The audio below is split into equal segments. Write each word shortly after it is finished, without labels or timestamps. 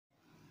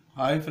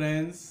Hi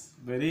friends,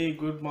 very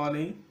good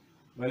morning.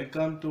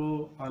 Welcome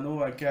to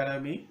Anu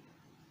Academy.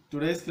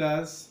 Today's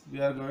class we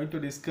are going to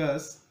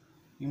discuss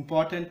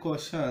important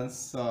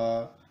questions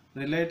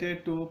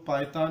related to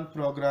Python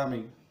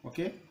programming.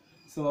 Okay,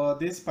 so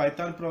this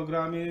Python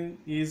programming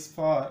is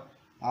for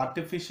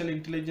artificial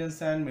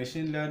intelligence and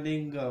machine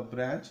learning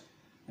branch,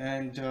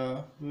 and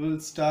we will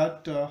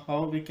start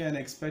how we can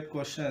expect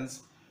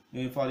questions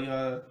for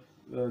your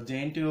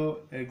JNTU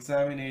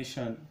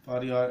examination,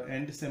 for your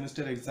end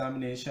semester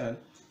examination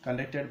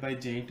conducted by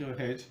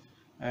JNTUH,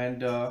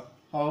 and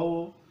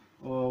how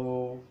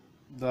uh,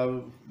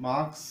 the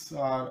marks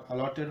are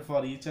allotted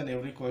for each and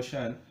every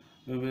question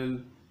we will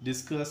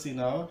discuss in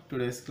our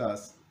today's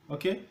class.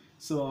 Okay,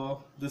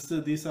 so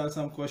these are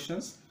some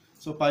questions.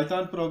 So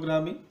Python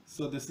programming,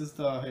 so this is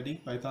the heading,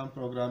 Python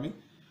programming.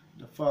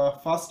 The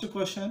first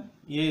question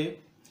A: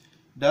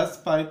 does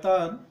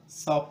Python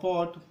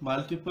support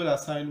multiple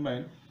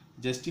assignment?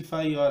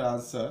 Justify your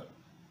answer.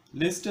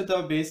 List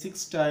the basic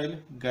style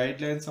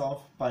guidelines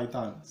of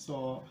Python.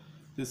 So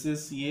this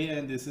is A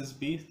and this is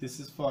B. This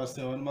is for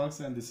 7 marks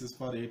and this is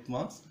for 8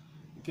 marks.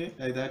 Okay,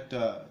 like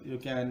that you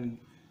can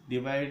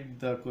divide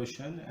the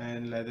question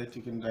and like that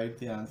you can write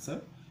the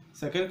answer.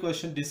 Second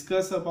question: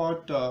 discuss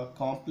about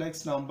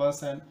complex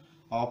numbers and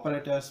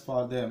operators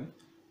for them.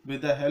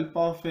 With the help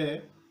of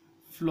a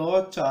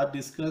flow chart,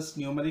 discuss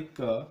numeric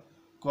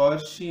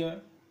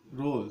coercion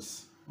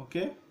rules.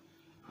 Okay,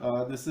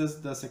 this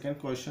is the second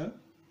question.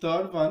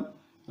 Third one: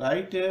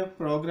 write a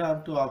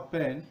program to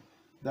append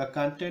the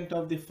content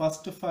of the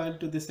first file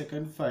to the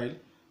second file.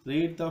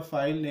 Read the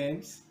file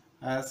names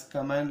as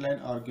command line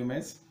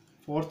arguments.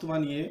 Fourth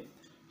one A: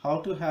 how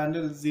to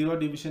handle zero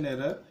division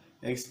error.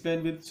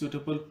 Explain with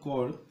suitable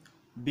code.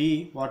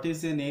 B: what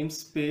is a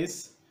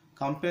namespace?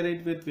 Compare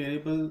it with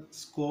variable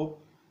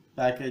scope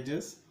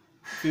packages.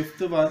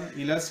 Fifth one: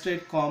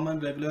 illustrate common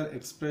regular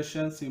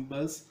expression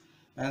symbols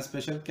and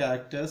special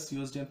characters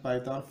used in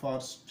Python for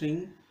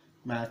string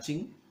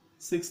matching.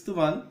 Sixth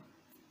one,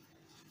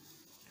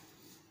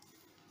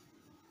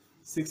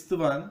 Sixth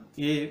one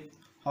A: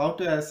 how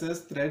to access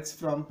threads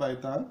from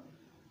Python.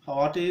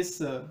 What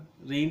is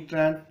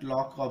reentrant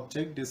lock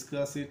object?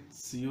 Discuss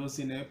its use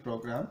in a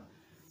program.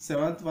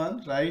 Seventh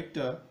one: write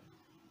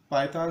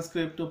Python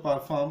script to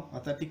perform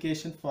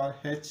authentication for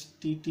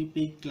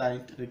HTTP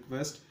client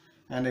request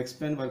and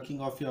explain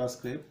working of your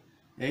script.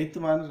 Eighth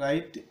one: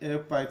 write a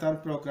Python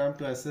program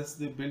to assess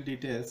the bill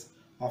details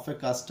of a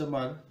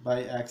customer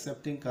by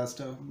accepting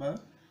customer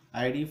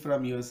ID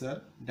from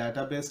user.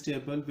 Database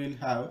table will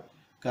have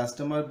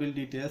customer bill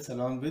details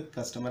along with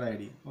customer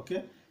ID.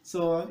 Okay,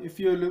 so if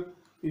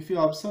you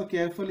observe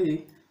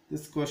carefully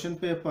this question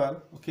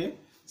paper, okay,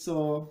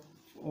 so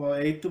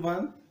eighth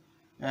one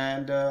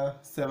and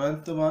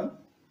seventh one,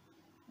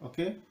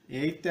 okay,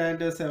 eighth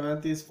and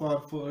seventh is for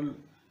full,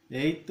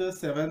 eighth,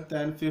 seventh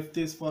and fifth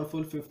is for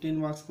full 15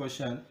 marks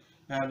question,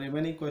 and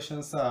remaining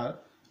questions are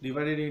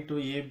divided into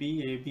A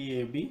B A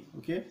B A B.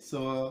 Okay,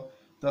 so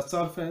that's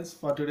all friends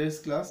for today's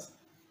class.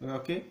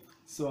 Okay,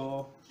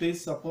 so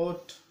please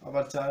support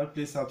our channel,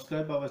 please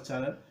subscribe our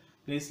channel,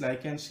 please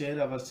like and share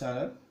our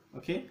channel.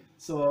 Okay,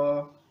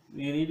 so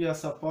we need your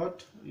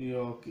support. We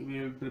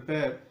will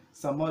prepare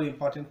some more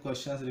important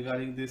questions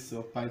regarding this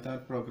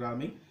Python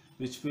programming,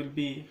 which will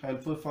be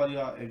helpful for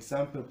your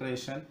exam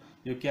preparation.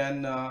 You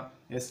can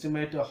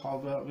estimate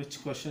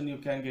which question you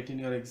can get in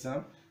your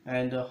exam,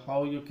 and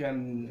how you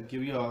can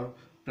give your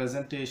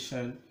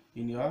presentation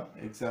in your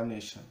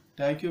examination.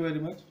 Thank you very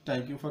much.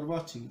 Thank you for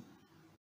watching.